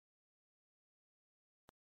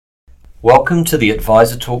Welcome to the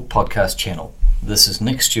Advisor Talk podcast channel. This is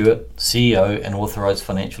Nick Stewart, CEO and Authorised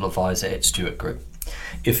Financial Advisor at Stewart Group.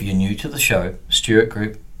 If you're new to the show, Stewart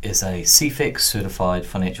Group is a CFEX certified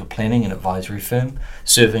financial planning and advisory firm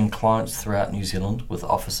serving clients throughout New Zealand with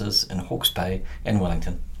offices in Hawke's Bay and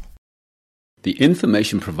Wellington. The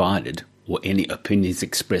information provided or any opinions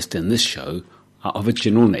expressed in this show are of a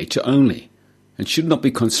general nature only and should not be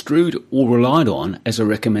construed or relied on as a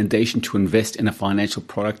recommendation to invest in a financial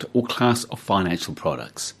product or class of financial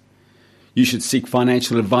products. You should seek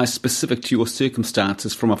financial advice specific to your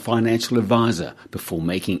circumstances from a financial advisor before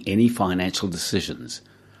making any financial decisions.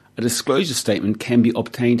 A disclosure statement can be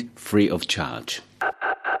obtained free of charge.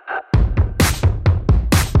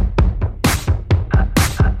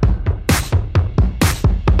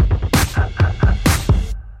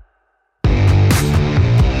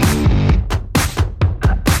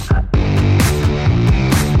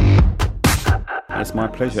 It's my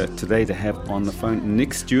pleasure today to have on the phone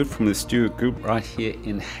Nick Stewart from the Stewart Group right here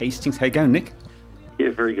in Hastings. How you going, Nick?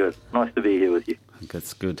 Yeah, very good. Nice to be here with you.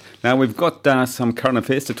 That's good. Now, we've got some current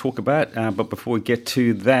affairs to talk about, but before we get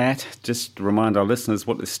to that, just to remind our listeners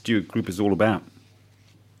what the Stewart Group is all about.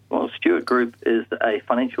 Well, Stewart Group is a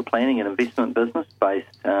financial planning and investment business based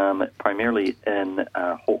primarily in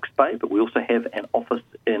Hawke's Bay, but we also have an office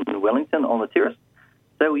in Wellington on the terrace.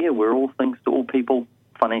 So, yeah, we're all things to all people,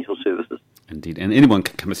 financial services. Indeed, and anyone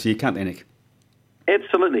can come and see you, can't they, Nick?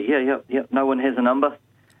 Absolutely, yeah. No one has a number.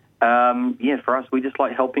 For us, we just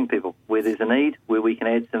like helping people. Where there's a need, where we can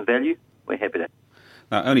add some value, we're happy to.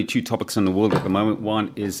 Only two topics in the world at the moment.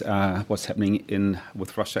 One is what's happening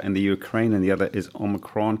with Russia and the Ukraine, and the other is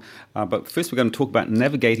Omicron. But first we're going to talk about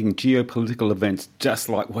navigating geopolitical events, just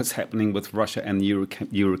like what's happening with Russia and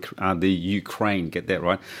the Ukraine. Get that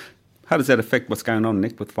right? How does that affect what's going on,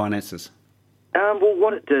 Nick, with finances? Well,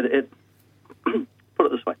 what it did, put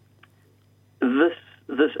it this way.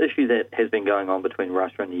 This issue that has been going on between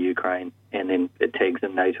Russia and the Ukraine, and then it tags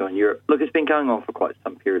in NATO and Europe, look, it's been going on for quite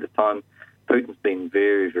some period of time. Putin's been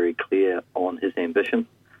very, very clear on his ambition.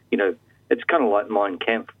 You know, it's kind of like Mein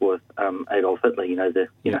Kampf with Adolf Hitler.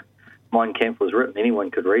 Mein Kampf was written.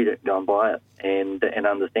 Anyone could read it, go and buy it, and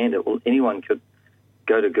understand it. Well, anyone could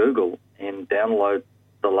go to Google and download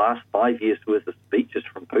the last 5 years' worth of speeches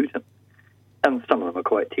from Putin. And some of them are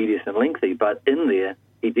quite tedious and lengthy, but in there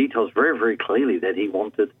he details very, very clearly that he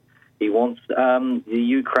wants the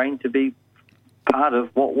Ukraine to be part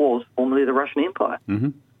of what was formerly the Russian Empire.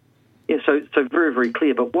 Mm-hmm. Yeah, so very, very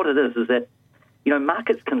clear. But what it is that,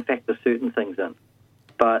 markets can factor certain things in,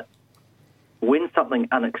 but when something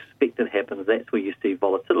unexpected happens, that's where you see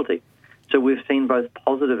volatility. So we've seen both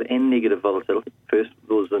positive and negative volatility. First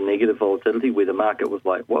was the negative volatility where the market was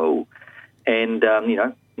like, whoa, and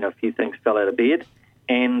a few things fell out of bed,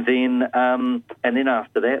 and then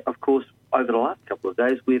after that, of course, over the last couple of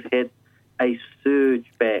days, we've had a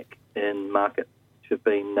surge back in markets,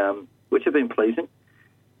 which have been pleasing.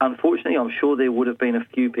 Unfortunately, I'm sure there would have been a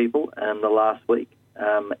few people in the last week,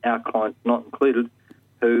 our clients not included,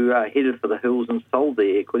 who headed for the hills and sold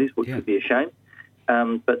their equities, which would be a shame.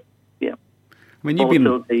 But yeah, I mean,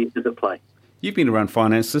 volatility is at play. You've been around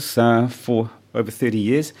finances for over 30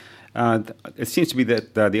 years. It seems to be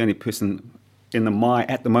that the only person in the mire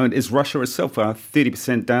at the moment is Russia itself,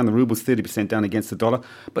 30% down, the ruble's 30% down against the dollar.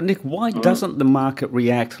 But Nick, why doesn't the market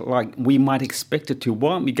react like we might expect it to?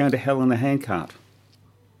 Why aren't we going to hell in a handcart?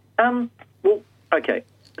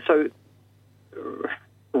 So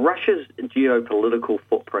Russia's geopolitical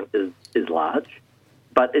footprint is large,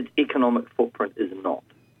 but its economic footprint is not.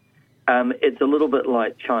 It's a little bit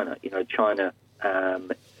like China. China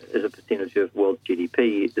as a percentage of world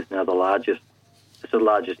GDP is now the largest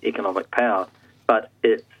economic power, but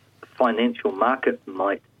its financial market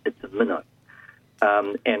might, it's a minnow.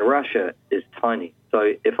 And Russia is tiny.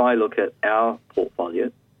 So if I look at our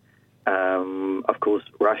portfolio, of course,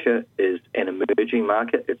 Russia is an emerging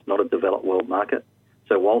market. It's not a developed world market.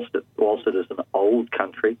 So whilst it is an old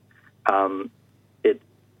country,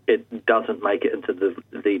 it doesn't make it into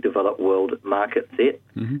the developed world market set.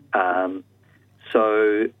 Mm-hmm.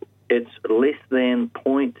 So it's less than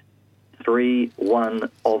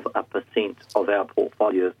 0.31% of our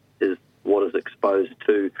portfolio is what is exposed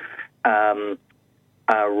to a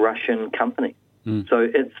Russian company. Mm. So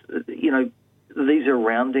it's, these are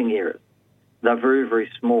rounding errors. They're very, very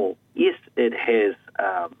small. Yes, it has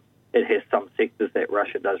some sectors that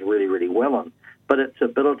Russia does really, really well on, but its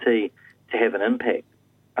ability to have an impact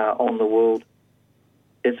on the world,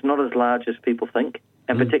 it's not as large as people think.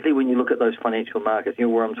 And particularly when you look at those financial markets,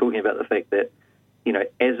 where I'm talking about the fact that,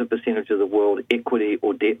 as a percentage of the world equity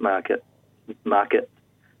or debt market, Russia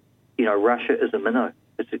is a minnow.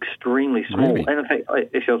 It's extremely small. Really? And in fact, I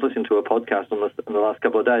was listening to a podcast on this in the last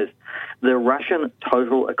couple of days. The Russian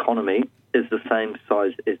total economy is the same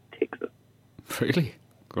size as Texas. Really?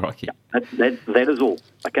 Crikey. That is all.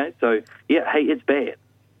 Okay, so, yeah, hey, it's bad.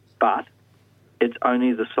 But it's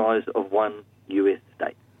only the size of one US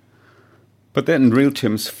state. But then in real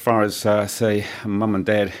terms, as far as, say, mum and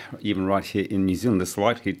dad, even right here in New Zealand, it's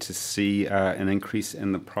likely to see an increase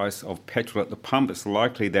in the price of petrol at the pump. It's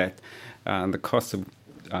likely that the cost of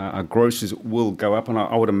groceries will go up. And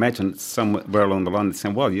I would imagine it's somewhere along the line that's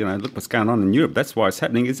saying, well, look what's going on in Europe. That's why it's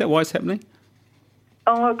happening. Is that why it's happening?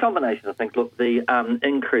 Oh, a combination, I think. Look, the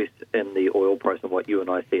increase in the oil price and what you and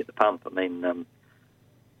I see at the pump, I mean,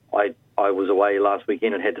 I was away last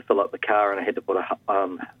weekend and had to fill up the car, and I had to put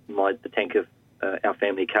the tank of our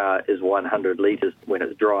family car is 100 litres when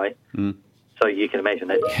it's dry. Mm. So you can imagine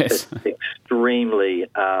that it's extremely,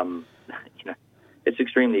 it's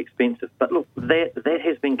extremely expensive. But look, that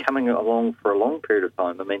has been coming along for a long period of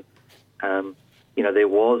time. I mean, there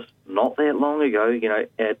was not that long ago,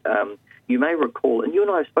 you may recall, and you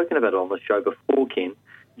and I have spoken about it on the show before, Ken,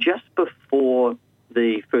 just before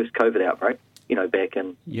the first COVID outbreak, back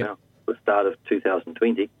in the start of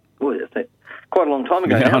 2020. Boy, that's quite a long time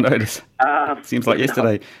ago now. I noticed. Seems like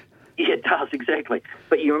yesterday. Yeah, it does, exactly.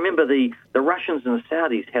 But you remember the Russians and the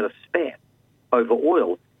Saudis had a spat over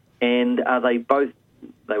oil, and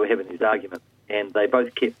they were having these arguments, and they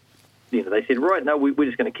both kept, they said, right, no, we're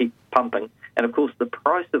just going to keep pumping. And, of course, the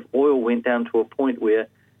price of oil went down to a point where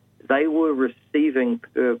they were receiving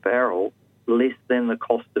per barrel less than the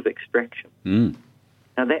cost of extraction. Mm.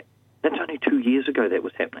 Now, that's only 2 years ago that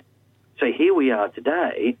was happening. So here we are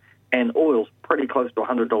today, and oil's pretty close to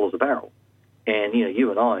 $100 a barrel. And,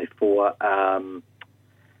 you and I, for,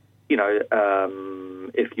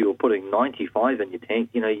 if you were putting 95 in your tank,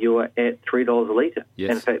 you were at $3 a litre. Yes.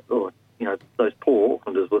 And in fact, those poor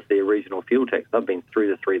Aucklanders with their regional fuel tax, they've been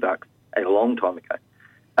through the $3 a long time ago.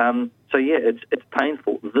 It's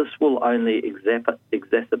painful. This will only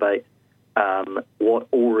exacerbate what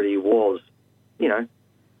already was,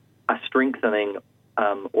 a strengthening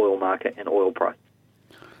oil market and oil price.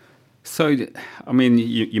 So, I mean,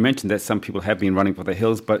 you mentioned that some people have been running for the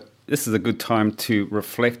hills, but this is a good time to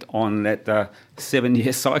reflect on that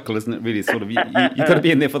 7-year cycle, isn't it? Really, sort of, you've got to be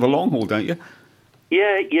in there for the long haul, don't you?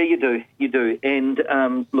 Yeah, you do.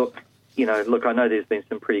 And look, I know there's been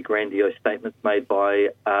some pretty grandiose statements made by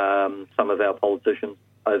some of our politicians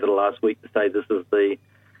over the last week to say this is the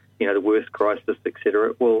worst crisis,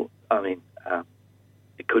 etc. Well, I mean,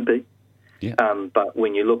 it could be. Yeah. But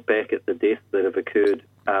when you look back at the deaths that have occurred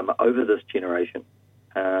over this generation,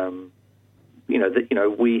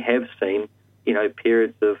 we have seen,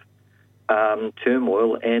 periods of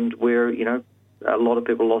turmoil and where, a lot of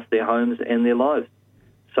people lost their homes and their lives.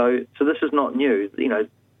 So this is not new.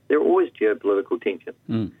 There are always geopolitical tensions.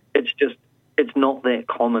 Mm. It's not that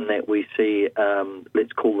common that we see,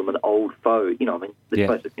 let's call them an old foe.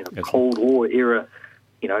 The Cold War era,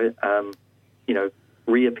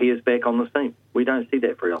 reappears back on the scene. We don't see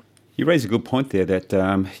that very often. You raise a good point there that,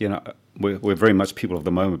 we're very much people of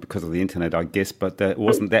the moment because of the internet, I guess, but it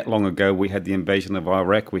wasn't that long ago we had the invasion of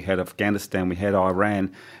Iraq, we had Afghanistan, we had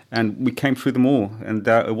Iran, and we came through them all. And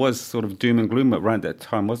it was sort of doom and gloom around that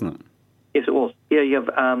time, wasn't it? Yes, it was.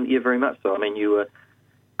 Yeah, very much so. I mean, you were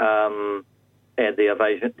at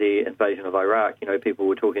the invasion of Iraq. People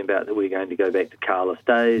were talking about that we're going to go back to Carlist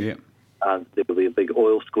days. Yeah. There will be a big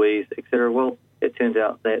oil squeeze, etc. Well, it turns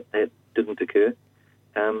out that didn't occur.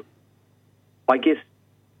 I guess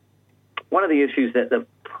one of the issues that they've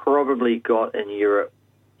probably got in Europe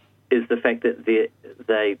is the fact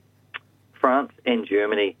that France and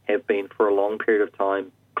Germany have been for a long period of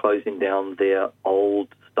time closing down their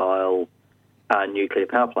old-style nuclear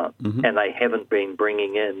power plants, and they haven't been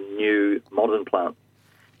bringing in new modern plants.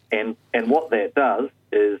 And what that does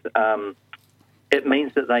is it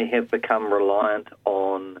means that they have become reliant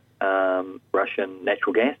on Russian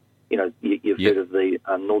natural gas. You've heard of the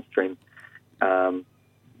Nord Stream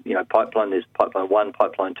pipeline. There's pipeline 1,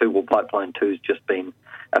 pipeline 2. Well, pipeline 2's just been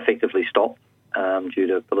effectively stopped due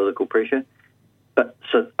to political pressure. But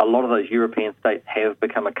so a lot of those European states have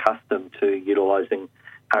become accustomed to utilising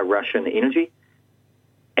Russian energy,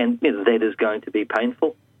 and that is going to be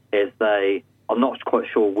painful as I'm not quite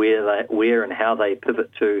sure where and how they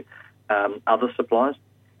pivot to other suppliers.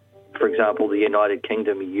 For example, the United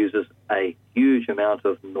Kingdom uses a huge amount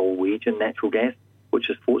of Norwegian natural gas, which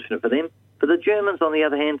is fortunate for them. For the Germans, on the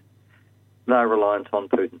other hand, they're reliant on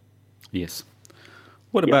Putin. Yes.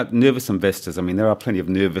 What about nervous investors? I mean, there are plenty of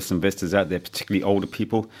nervous investors out there, particularly older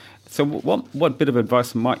people. So what bit of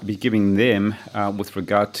advice might you be giving them with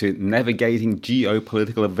regard to navigating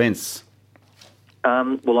geopolitical events?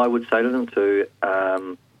 Well, I would say to them to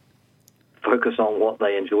focus on what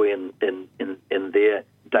they enjoy in their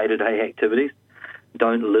day-to-day activities.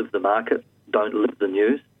 Don't live the market. Don't live the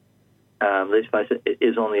news. Let's face it, it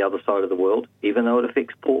is on the other side of the world, even though it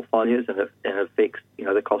affects portfolios and it affects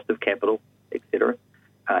the cost of capital, etc.,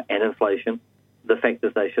 and inflation. The fact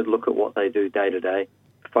is they should look at what they do day to day,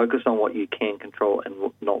 focus on what you can control and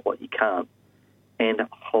not what you can't, and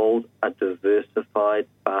hold a diversified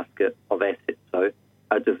basket of assets, so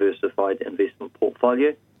a diversified investment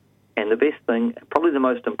portfolio. And the best thing, probably the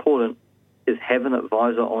most important, is have an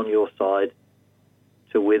advisor on your side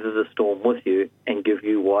to weather the storm with you and give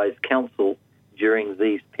you wise counsel during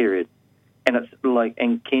these periods. And it's like,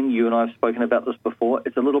 and Ken, you and I have spoken about this before,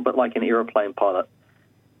 it's a little bit like an aeroplane pilot.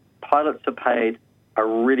 Pilots are paid a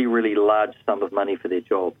really, really large sum of money for their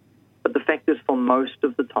job. But the fact is, for most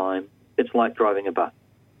of the time, it's like driving a bus.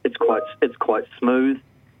 It's quite smooth,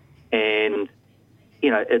 and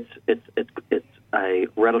it's a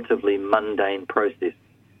relatively mundane process.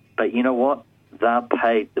 But you know what? They're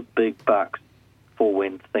paid the big bucks for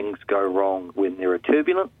when things go wrong, when there are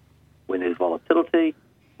turbulence, when there's volatility,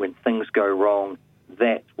 when things go wrong.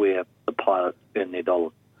 That's where the pilots earn their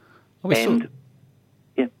dollars.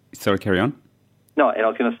 Sorry, carry on. No, and I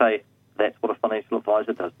was going to say that's what a financial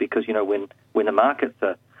advisor does, because when the markets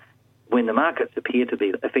appear to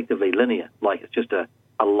be effectively linear, like it's just a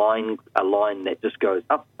line that just goes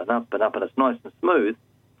up and up and up, and it's nice and smooth.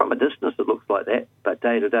 From a distance, it looks like that, but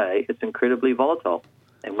day to day, it's incredibly volatile,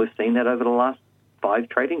 and we've seen that over the last 5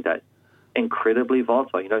 trading days. Incredibly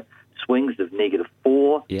volatile. Swings of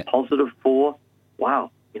 -4, +4.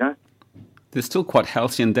 Wow. They're still quite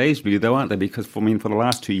halcyon days, really, though, aren't they? Because, for the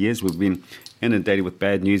last 2 years, we've been inundated with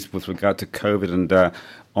bad news with regard to COVID and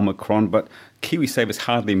Omicron, but KiwiSaver's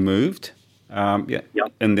hardly moved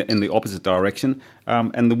in the opposite direction,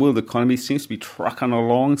 and the world economy seems to be trucking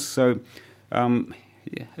along, so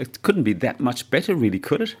it couldn't be that much better, really,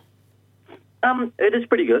 could it? It is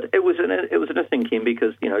pretty good. It was interesting, Ken,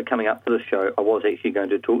 because coming up to the show, I was actually going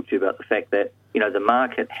to talk to you about the fact that the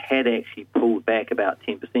market had actually pulled back about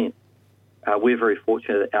 10%. We're very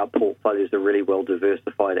fortunate that our portfolios are really well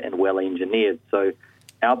diversified and well engineered. So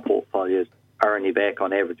our portfolios are only back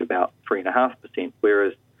on average about 3.5%,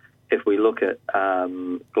 whereas if we look at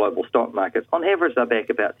global stock markets, on average they're back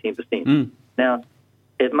about 10%. Now,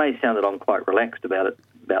 it may sound that I'm quite relaxed about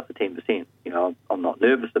the 10%. I'm not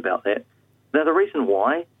nervous about that. Now, the reason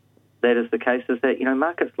why that is the case is that,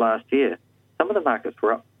 markets last year, some of the markets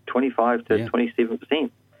were up 25 to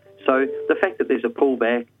 27%. So the fact that there's a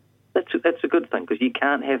pullback, that's a good thing, because you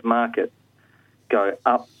can't have markets go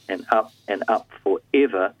up and up and up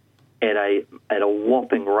forever at a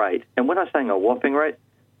whopping rate. And when I'm saying a whopping rate,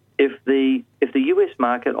 if the US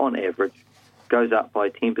market on average goes up by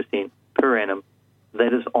 10% per annum,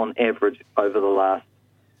 that is on average over the last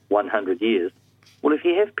 100 years. Well, if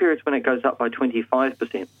you have periods when it goes up by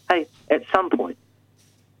 25%, hey, at some point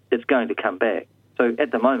it's going to come back. So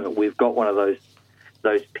at the moment we've got one of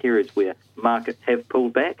those periods where markets have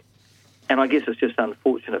pulled back. And I guess it's just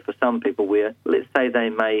unfortunate for some people where, let's say they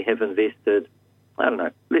may have invested, I don't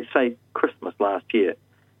know, let's say Christmas last year.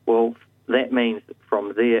 Well, that means that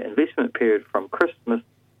from their investment period from Christmas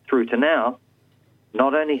through to now,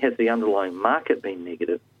 not only has the underlying market been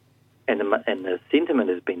negative and the sentiment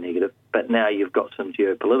has been negative, but now you've got some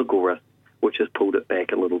geopolitical risk, which has pulled it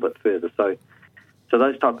back a little bit further. So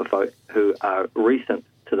those type of folk who are recent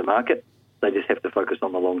to the market, they just have to focus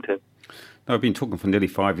on the long term. I've been talking for nearly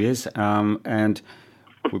 5 years, and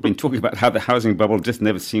we've been talking about how the housing bubble just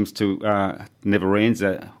never seems to, never ends.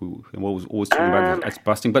 We're always talking about it's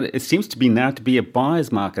busting, but it seems to be now to be a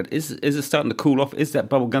buyer's market. Is it starting to cool off? Is that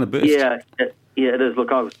bubble going to burst? Yeah, it is.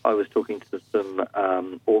 Look, I was talking to some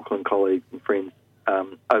Auckland colleagues and friends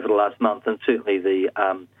over the last month, and certainly the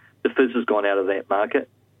fizz has gone out of that market,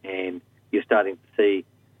 and you're starting to see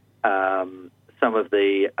some of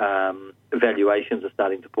the valuations are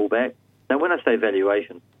starting to pull back. Now, when I say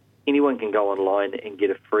valuation, anyone can go online and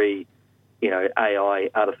get a free, AI,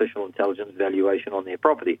 artificial intelligence valuation on their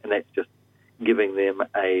property, and that's just giving them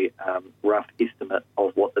a rough estimate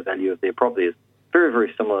of what the value of their property is. Very,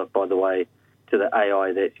 very similar, by the way, to the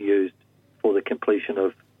AI that's used for the completion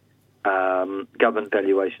of government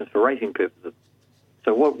valuations for rating purposes.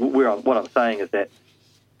 So what I'm saying is that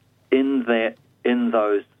in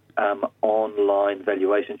those online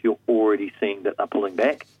valuations, you're already seeing that they're pulling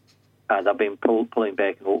back. They've been pulling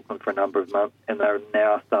back in Auckland for a number of months, and they're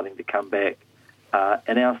now starting to come back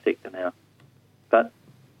in our sector now. But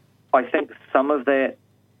I think some of that,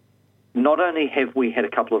 not only have we had a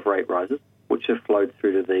couple of rate rises, which have flowed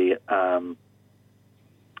through to the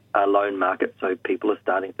loan market, so people are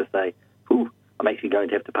starting to say, I'm actually going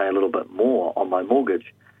to have to pay a little bit more on my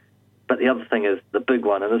mortgage. But the other thing is the big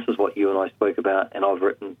one, and this is what you and I spoke about, and I've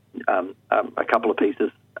written a couple of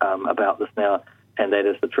pieces about this now, and that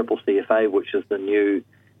is the triple CFA, which is the new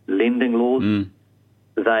lending laws.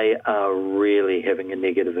 They are really having a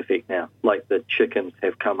negative effect now. Like the chickens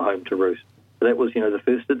have come home to roost. So that was, the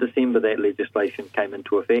 1st of December that legislation came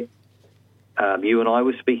into effect. You and I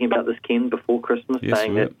were speaking about this, Ken, before Christmas,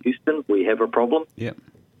 saying that, Houston, we have a problem. Yep.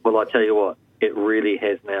 Well, I tell you what, it really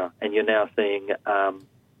has now. And you're now seeing,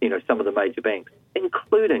 some of the major banks,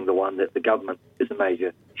 including the one that the government is a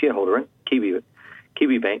major shareholder in,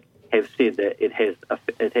 Kiwi Bank, have said that it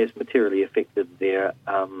has materially affected their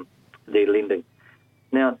lending.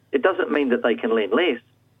 Now, it doesn't mean that they can lend less,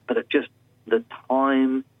 but it just, the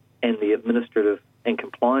time and the administrative and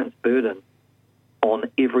compliance burden on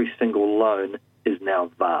every single loan is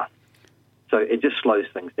now vast. So it just slows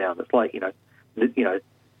things down. It's like, the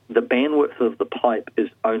bandwidth of the pipe is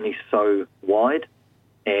only so wide,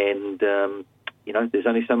 and, there's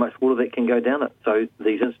only so much water that can go down it. So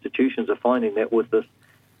these institutions are finding that with this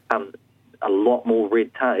a lot more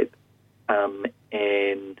red tape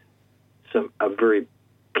and a very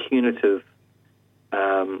punitive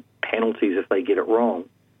penalties if they get it wrong,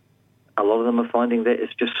 a lot of them are finding that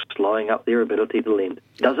it's just slowing up their ability to lend.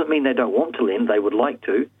 Doesn't mean they don't want to lend, they would like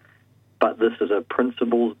to, but this is a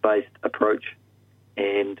principles-based approach,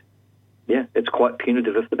 and it's quite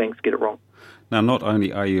punitive if the banks get it wrong. Now, not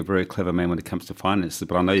only are you a very clever man when it comes to finances,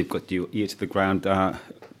 but I know you've got your ear to the ground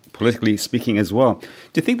politically speaking as well. Do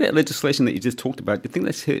you think that legislation that you just talked about, do you think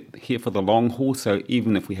that's here for the long haul? So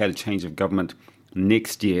even if we had a change of government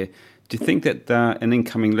next year, do you think that an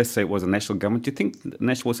incoming, let's say it was a national government, do you think the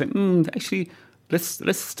national will say, actually, let's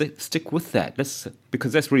stick with that,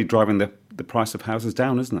 because that's really driving the price of houses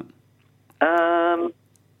down, isn't it?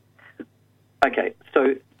 Okay,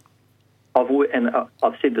 so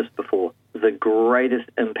I've said this before, the greatest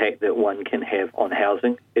impact that one can have on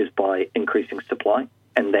housing is by increasing supply,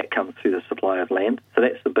 and that comes through the supply of land. So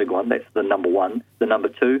that's the big one. That's the number one. The number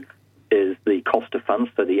two is the cost of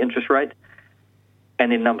funds, so the interest rate.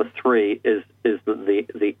 And then number three is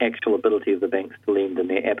the actual ability of the banks to lend and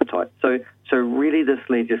their appetite. So really this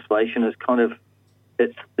legislation is kind of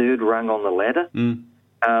its third rung on the ladder.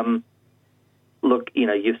 Look,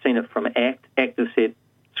 you've seen it from ACT. ACT has said,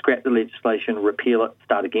 scrap the legislation, repeal it,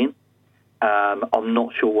 start again. I'm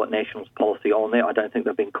not sure what National's policy on that. I don't think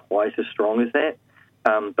they've been quite as strong as that.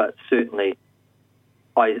 But certainly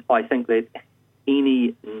I think that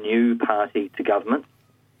any new party to government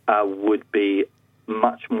would be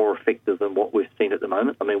much more effective than what we've seen at the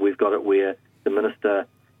moment. I mean, we've got it where the minister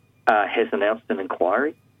has announced an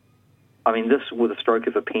inquiry. I mean, this, with a stroke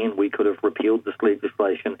of a pen, we could have repealed this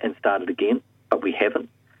legislation and started again, but we haven't.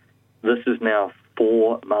 This is now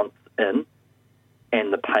 4 months in,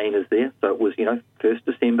 and the pain is there. So it was, 1st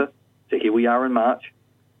December, so here we are in March.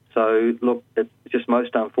 So, look, it's just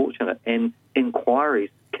most unfortunate. And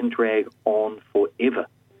inquiries can drag on forever.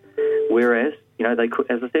 Whereas, they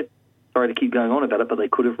could, as I said, sorry to keep going on about it, but they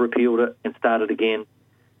could have repealed it and started again.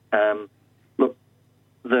 Look,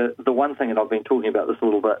 the one thing, and I've been talking about this a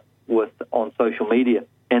little bit on social media,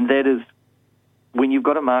 and that is when you've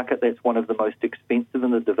got a market that's one of the most expensive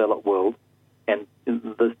in the developed world, and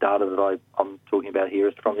this data that I'm talking about here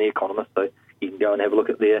is from The Economist, so you can go and have a look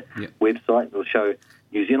at their website. It'll show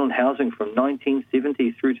New Zealand housing from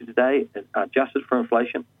 1970 through to today, adjusted for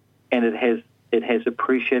inflation, and it has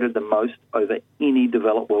appreciated the most over any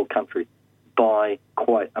developed world country by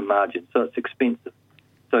quite a margin. So it's expensive.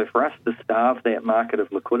 So for us to starve that market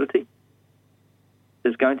of liquidity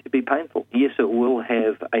is going to be painful. Yes, it will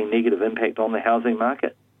have a negative impact on the housing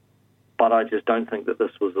market, but I just don't think that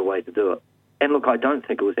this was the way to do it. And look, I don't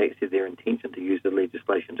think it was actually their intention to use the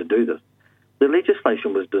legislation to do this. The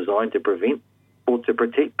legislation was designed to prevent or to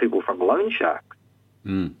protect people from loan sharks.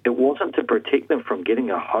 It wasn't to protect them from getting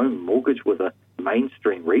a home mortgage with a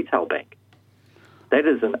mainstream retail bank. That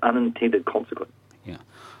is an unintended consequence. Yeah.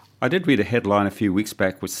 I did read a headline a few weeks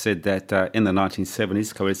back which said that in the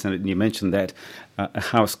 1970s, and you mentioned that a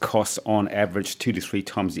house costs on average 2 to 3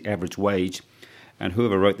 times the average wage. And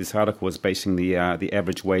whoever wrote this article was basing the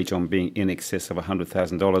average wage on being in excess of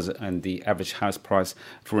 $100,000, and the average house price,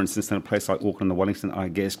 for instance, in a place like Auckland or Wellington, I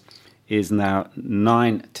guess, is now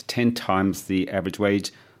 9 to 10 times the average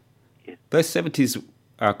wage. Yes. Those 70s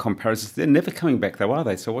comparisons, they're never coming back, though, are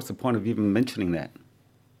they? So what's the point of even mentioning that?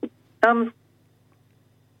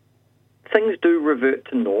 things do revert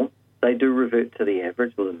to norm. They do revert to the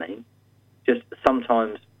average or the mean. Just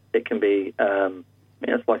sometimes it can be,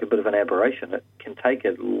 it's like a bit of an aberration. It can take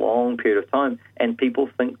a long period of time, and people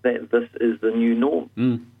think that this is the new norm.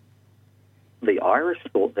 Mm. The Irish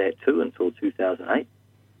thought that too until 2008.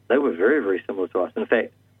 They were very, very similar to us. In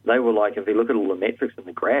fact, they were like, if you look at all the metrics in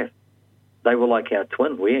the graph, they were like our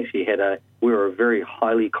twin. We actually we were a very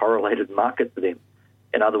highly correlated market to them.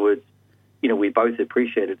 In other words, we both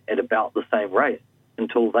appreciated at about the same rate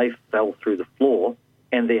until they fell through the floor,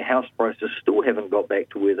 and their house prices still haven't got back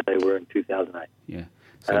to where they were in 2008. Yeah.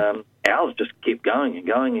 So, ours just kept going and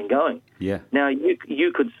going and going. Yeah. Now,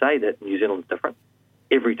 you could say that New Zealand's different.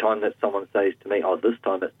 Every time that someone says to me, this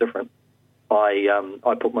time it's different, I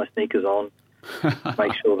put my sneakers on,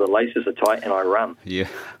 make sure the laces are tight, and I run. Yeah.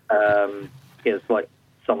 It's like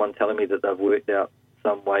someone telling me that they've worked out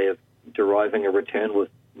some way of deriving a return with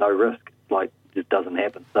no risk. It's like, it doesn't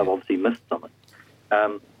happen. They've obviously missed something.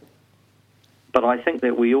 But I think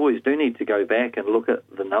that we always do need to go back and look at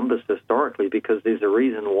the numbers historically, because there's a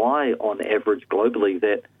reason why, on average globally,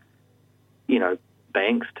 that,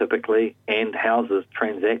 banks typically and houses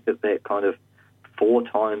transact at that kind of 4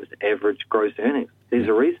 times average gross earnings. There's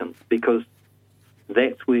a reason, because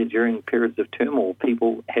that's where during periods of turmoil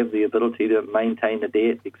people have the ability to maintain the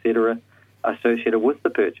debt, etc., associated with the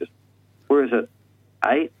purchase. Whereas at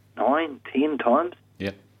 8, 9, 10 times,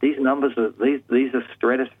 these numbers are these are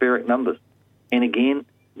stratospheric numbers. And again,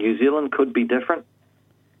 New Zealand could be different.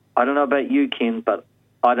 I don't know about you, Ken, but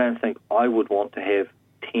I don't think I would want to have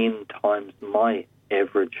 10 times my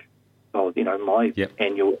average, my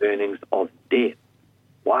annual earnings of debt.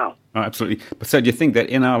 Wow. Oh, absolutely. But so do you think that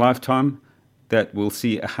in our lifetime that we'll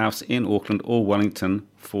see a house in Auckland or Wellington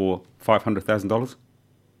for $500,000?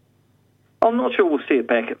 I'm not sure we'll see it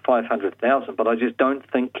back at 500,000, but I just don't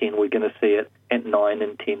think, Ken, we're going to see it at 9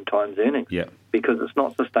 and 10 times earnings. Yeah. Because it's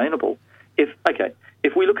not sustainable.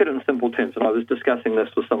 If we look at it in simple terms, and I was discussing this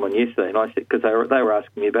with someone yesterday, and I said, because they were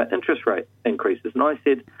asking me about interest rate increases, and I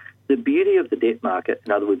said, the beauty of the debt market,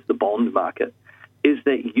 in other words, the bond market, is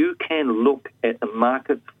that you can look at the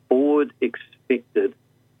market's forward expected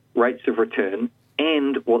rates of return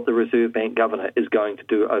and what the Reserve Bank governor is going to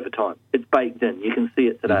do over time. It's baked in. You can see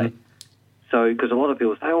it today. Mm-hmm. So, because a lot of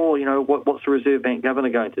people say, what's the Reserve Bank governor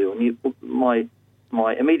going to do? And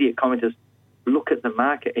my immediate comment is, look at the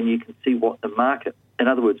market and you can see what the market, in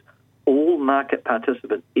other words, all market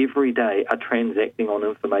participants every day are transacting on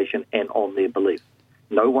information and on their beliefs.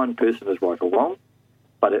 No one person is right or wrong,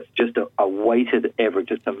 but it's just a weighted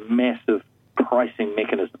average. It's a massive pricing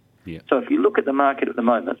mechanism. Yeah. So if you look at the market at the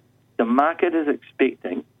moment, the market is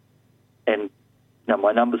expecting, and now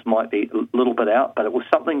my numbers might be a little bit out, but it was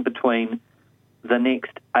something between the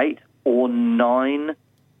next 8 or 9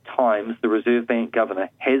 times the Reserve Bank governor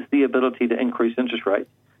has the ability to increase interest rates.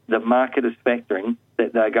 The market is factoring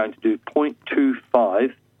that they're going to do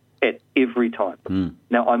 0.25 at every time. Mm.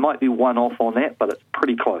 Now, I might be one off on that, but it's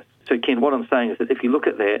pretty close. So, Ken, what I'm saying is that if you look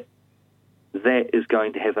at that, that is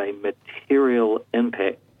going to have a material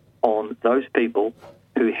impact on those people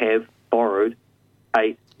who have borrowed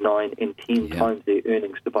 8, 9, and 10 times their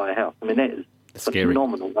earnings to buy a house. I mean, that is scary.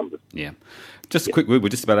 Phenomenal numbers. Yeah. Just a quick word, we're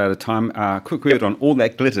just about out of time. Quick word on all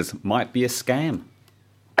that glitters might be a scam.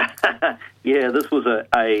 Yeah, this was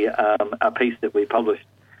a piece that we published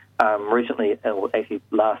recently, actually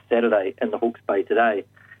last Saturday in the Hawke's Bay Today.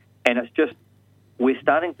 And it's just, we're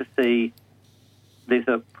starting to see there's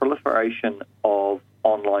a proliferation of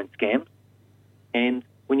online scams. And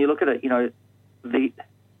when you look at it,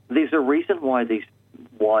 there's a reason why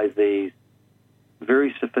these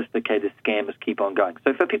very sophisticated scammers keep on going.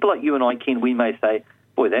 So for people like you and I, Ken, we may say,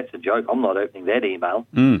 boy, that's a joke, I'm not opening that email.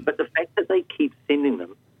 Mm. But the fact that they keep sending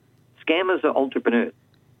them, scammers are entrepreneurs.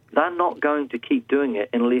 They're not going to keep doing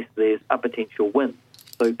it unless there's a potential win.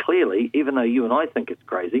 So clearly, even though you and I think it's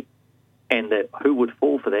crazy, and that who would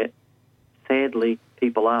fall for that, sadly,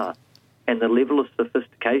 people are. And the level of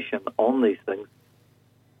sophistication on these things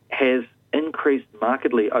has increased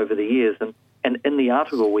markedly over the years. And in the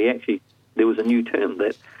article, there was a new term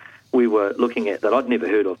that we were looking at that I'd never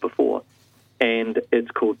heard of before, and it's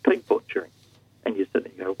called pig butchering. And you sit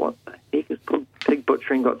there and go, what the heck has pig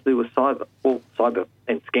butchering got to do with cyber? Well, cyber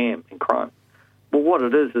and scam and crime. Well, what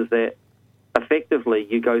it is that effectively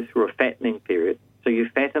you go through a fattening period. So you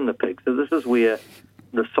fatten the pig. So this is where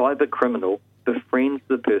the cyber criminal befriends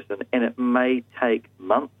the person, and it may take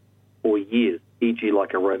months or years, e.g.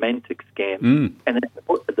 like a romantic scam. Mm. And then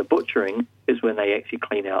the butchering is when they actually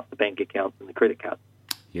clean out the bank accounts and the credit cards.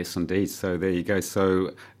 Yes, indeed. So there you go.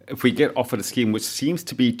 So if we get offered a scheme which seems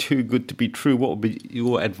to be too good to be true, what would be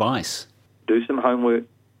your advice? Do some homework,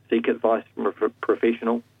 seek advice from a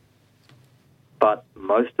professional. But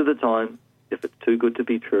most of the time, if it's too good to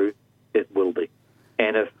be true, it will be.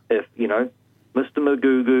 And if Mr.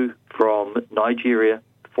 Magugu from Nigeria,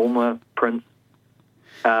 former prince,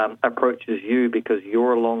 approaches you because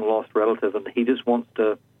you're a long-lost relative and he just wants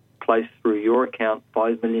to place through your account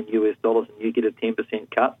 $5 million and you get a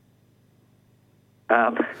 10% cut,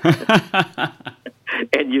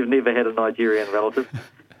 and you've never had a Nigerian relative,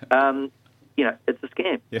 it's a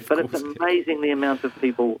scam. Yeah, but it's amazing the amount of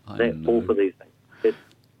people that fall for these things. It's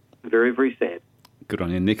very, very sad. Good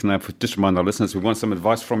on you, Nick. And just remind our listeners, we want some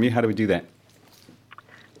advice from you. How do we do that?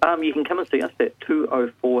 You can come and see us at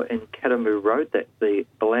 204 in Karamu Road. That's the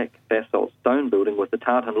black basalt stone building with the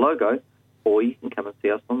tartan logo. Or you can come and see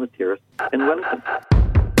us on the terrace in Wellington.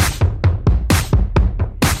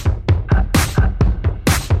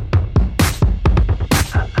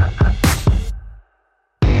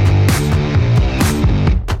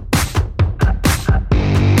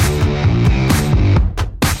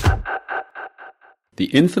 The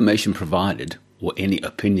information provided, or any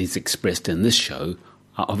opinions expressed in this show,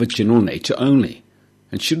 are of a general nature only,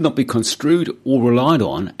 and should not be construed or relied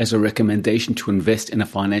on as a recommendation to invest in a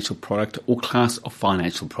financial product or class of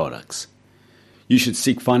financial products. You should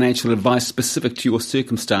seek financial advice specific to your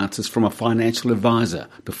circumstances from a financial advisor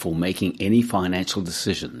before making any financial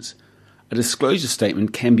decisions. A disclosure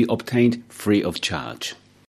statement can be obtained free of charge.